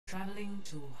Traveling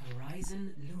to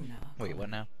Horizon Luna. Wait, what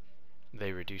now?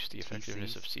 They reduce the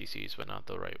effectiveness of CCs, but not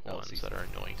the right ones that are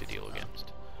annoying to deal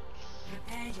against.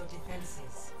 Prepare your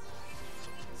defenses.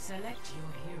 Select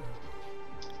your hero.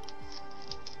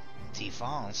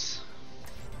 Defense.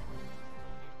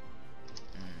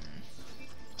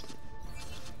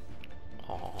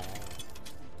 Oh.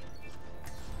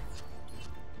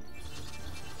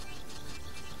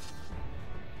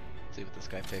 See what this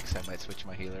guy picks. I might switch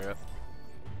my healer up.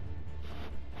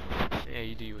 Yeah,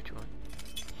 you do what you want.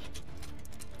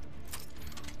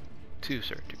 To a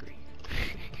certain degree.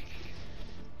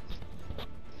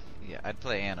 Yeah, I'd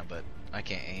play Anna, but I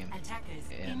can't aim.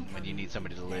 And when you need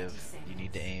somebody to live, you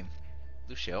need to aim.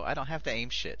 Lucio, I don't have to aim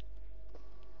shit.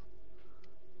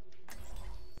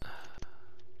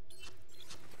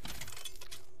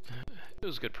 It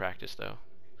was good practice, though.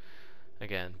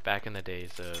 Again, back in the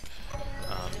days of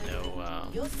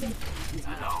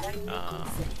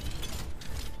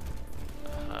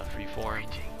freeform,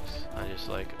 I just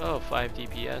like, oh, 5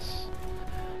 DPS.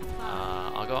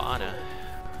 I'll go Ana.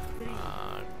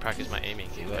 Practice my aiming.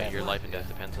 But your life and death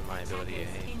depends on my ability to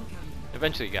aim.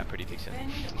 Eventually, it got pretty decent.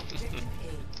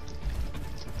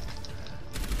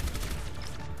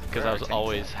 Because I was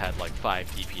always had like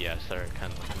 5 DPS that are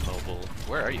kind of like mobile.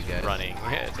 Where are you guys? Running,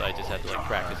 so I just had to like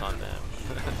practice on them.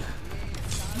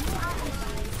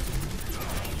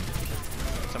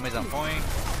 Somebody's on point.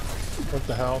 What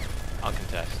the hell? I'll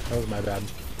contest. That was my bad.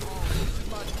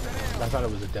 I thought it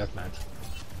was a deathmatch.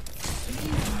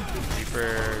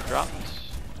 Reaper dropped.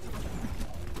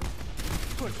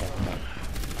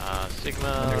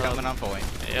 Sigma. They're coming on point.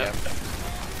 Yep.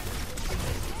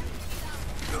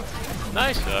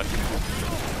 Nice hook.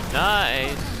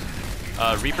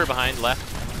 Nice. Reaper behind left.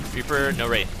 Reaper, no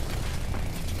rate.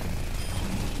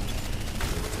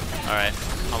 Alright,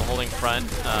 I'm holding front.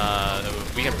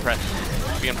 We can press.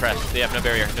 We can press. They have no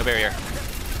barrier. No barrier.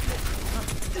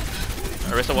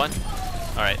 Orisa 1.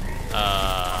 Alright.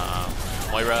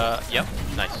 Moira. Yep.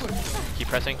 Nice. Keep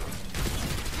pressing.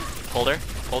 Hold her.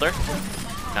 Hold her.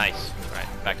 Nice.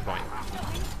 Alright, back to point.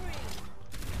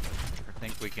 I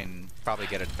think we can probably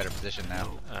get a better position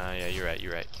now. Yeah, you're right.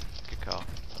 You're right. Good call.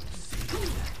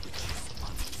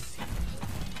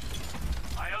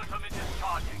 My ultimate is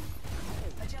charging.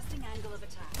 Adjusting angle of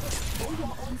attack. For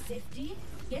your own safety,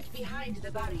 get behind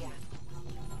the barrier.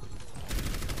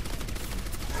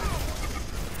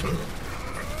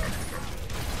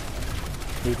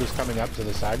 Reaper's coming up to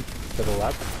the side, to the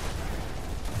left.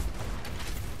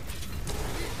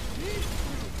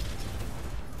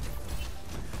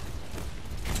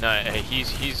 No,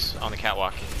 he's on the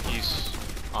catwalk. He's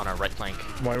on our right flank.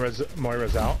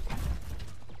 Moira's out.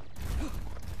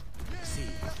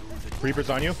 Reaper's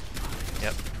on you.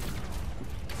 Yep.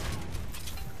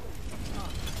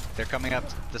 They're coming up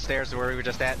the stairs to where we were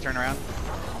just at. Turn around.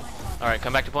 All right,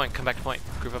 come back to point. Come back to point.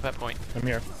 Group up at point. I'm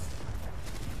here.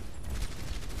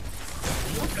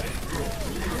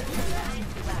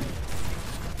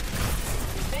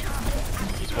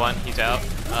 He's one. He's out.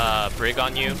 Brig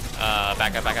on you.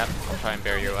 Back up. Back up. I'll try and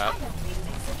bury you out.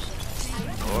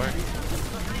 Or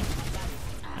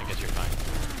I guess you're fine.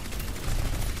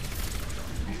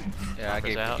 Yeah, I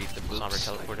gave out. the boots. Somber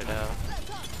teleported out.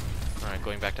 All right,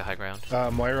 going back to high ground.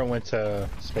 Moira went to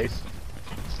space.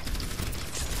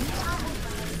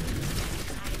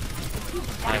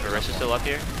 I have Orisa still up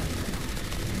here.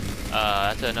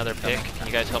 That's another pick. Can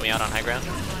you guys help me out on high ground?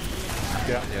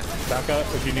 Yeah. Back up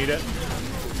if you need it.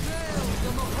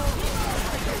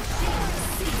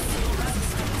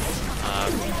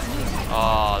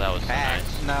 Oh, that was so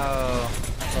nice. No.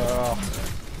 Oh.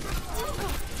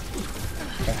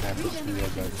 That happens real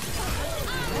good.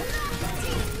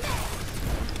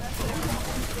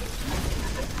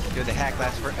 Dude, the hack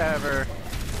lasts forever.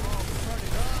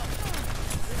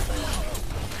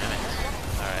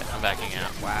 Alright, I'm backing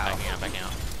out. Wow. Backing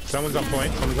out. Someone's on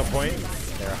point. Someone's on point.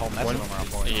 There are a whole mess of them are on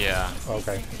point. Yeah.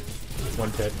 Okay.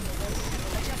 One hit.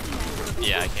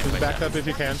 Yeah, I can't Just fight back that. up if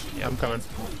you can. Yep. I'm coming.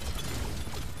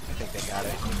 I think they got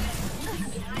it.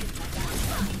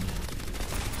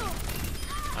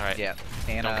 Alright. Yeah.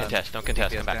 And, Don't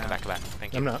contest. Come back.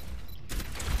 Thank you. I'm not.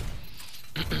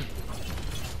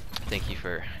 Thank you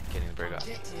for getting the bird off.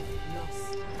 Objective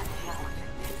lost.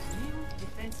 New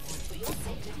defense point for your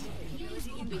safety.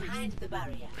 Using behind the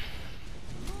barrier.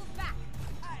 Move back.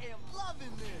 I am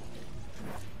loving this.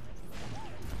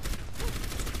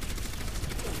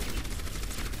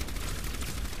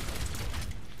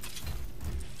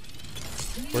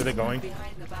 Where are they going?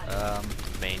 Behind the barrier.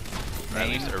 main. Or at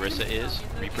least Orisa is.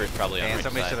 Reaper is probably on And right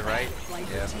somebody side. to the right.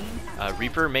 Yeah.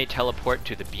 Reaper may teleport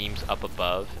to the beams up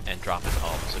above and drop his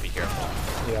ult, so be careful.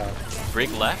 Yeah.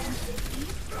 Brig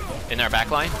left. In our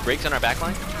backline. Brig's in our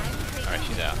backline. Alright,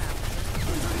 she's out.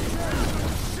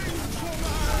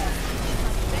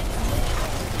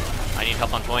 I need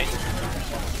help on point.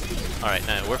 Alright,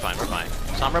 no, we're fine, we're fine.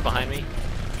 Sombra behind me.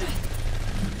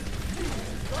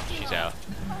 She's out.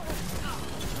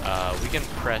 We can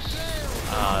press.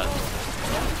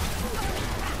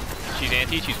 She's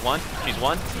anti, she's one. She's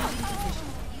one.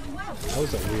 That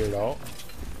was a weird ult.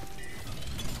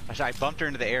 Actually, I bumped her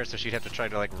into the air, so she'd have to try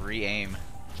to like re-aim.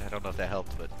 I don't know if that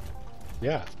helped, but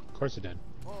Yeah, of course it did.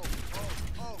 Time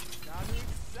to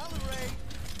accelerate.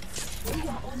 For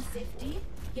your own safety,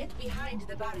 get behind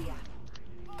the barrier.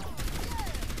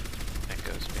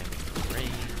 Echo spamming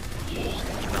range.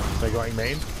 They're going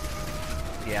main.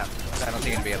 yeah, I don't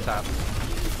think it'd be up top.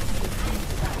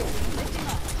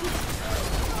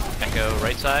 Echo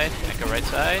right side. Echo right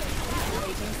side.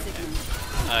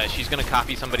 She's gonna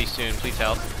copy somebody soon. Please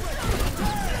help.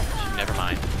 Never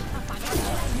mind.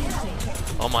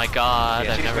 Oh my god,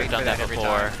 Yeah, I've she's never waiting done for that that every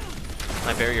before. time.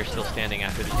 My barrier's still standing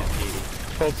after the MP.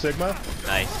 Full Sigma.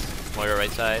 Nice. Moira right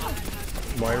side.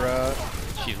 Moira.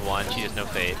 She's one. She has no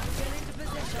fate.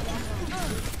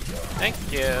 Thank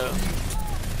you.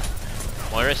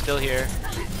 Moira's still here.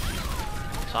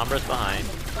 Sombra's behind.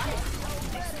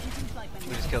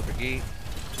 We just killed Brigitte.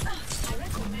 I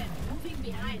recommend moving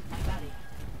behind the barrier.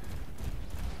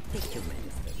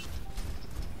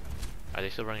 Are they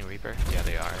still running Reaper? Yeah,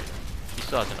 they are. He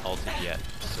still hasn't ulted yet,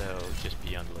 so just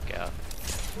be on the lookout.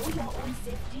 For your own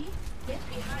safety, get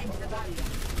behind the barrier.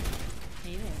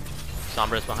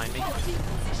 Sombra's behind me.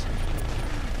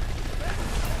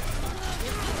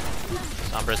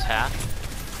 Sombra's half.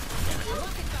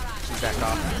 She's back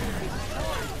off.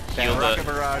 Heal That rocket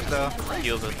the, barrage though.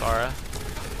 heal the Thara.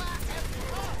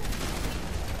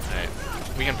 Alright,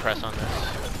 we can press on this.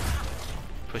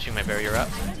 Pushing my barrier up.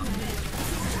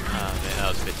 Man, that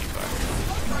was a bit too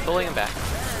far. Pulling him back.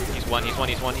 He's one, he's one,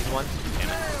 he's one, he's one. Damn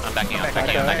it. I'm backing up,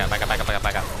 backing up, back up, back up, back up, back up,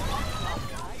 back up.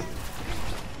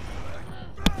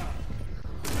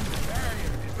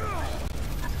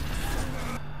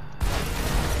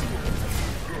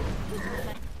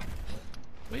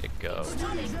 Way to go.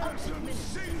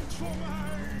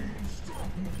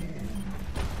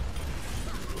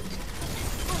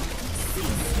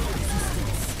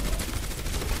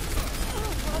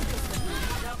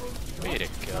 Way to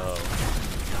go.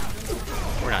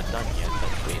 We're not done yet,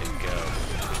 but way to go.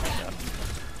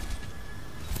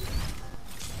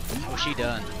 Oh, she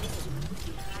done.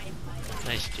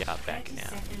 Nice job back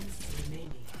now.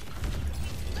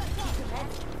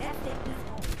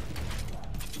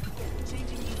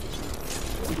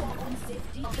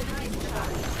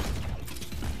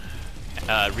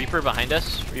 Reaper behind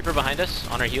us. Reaper behind us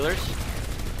on our healers.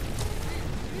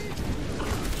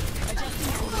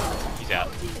 He's out.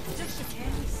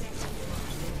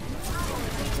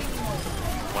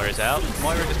 Moira's out.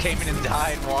 Moira just came in and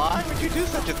died. Why would you do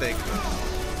such a thing?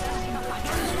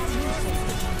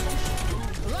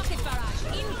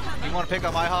 You want to pick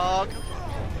on my hog?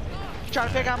 You trying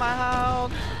to pick on my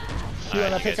hog? You wanna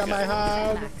Alright, pick guys on my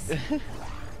got hog?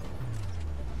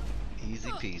 Easy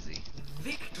peasy.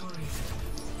 Victory.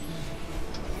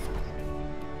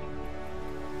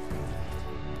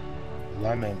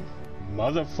 Lemon.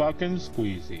 Motherfucking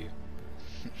squeezy.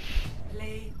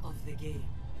 Play of the game.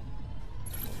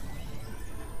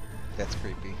 That's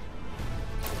creepy.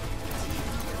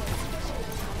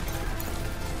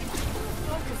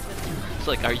 It's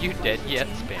like, are you dead yet?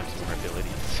 Spam some more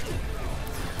abilities.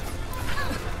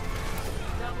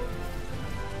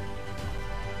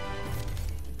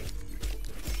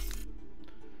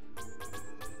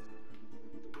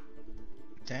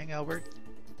 Dang, Albert.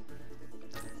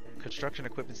 Construction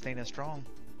equipment staying as strong.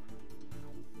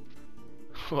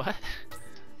 What?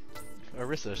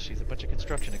 Orisa, she's a bunch of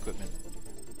construction equipment.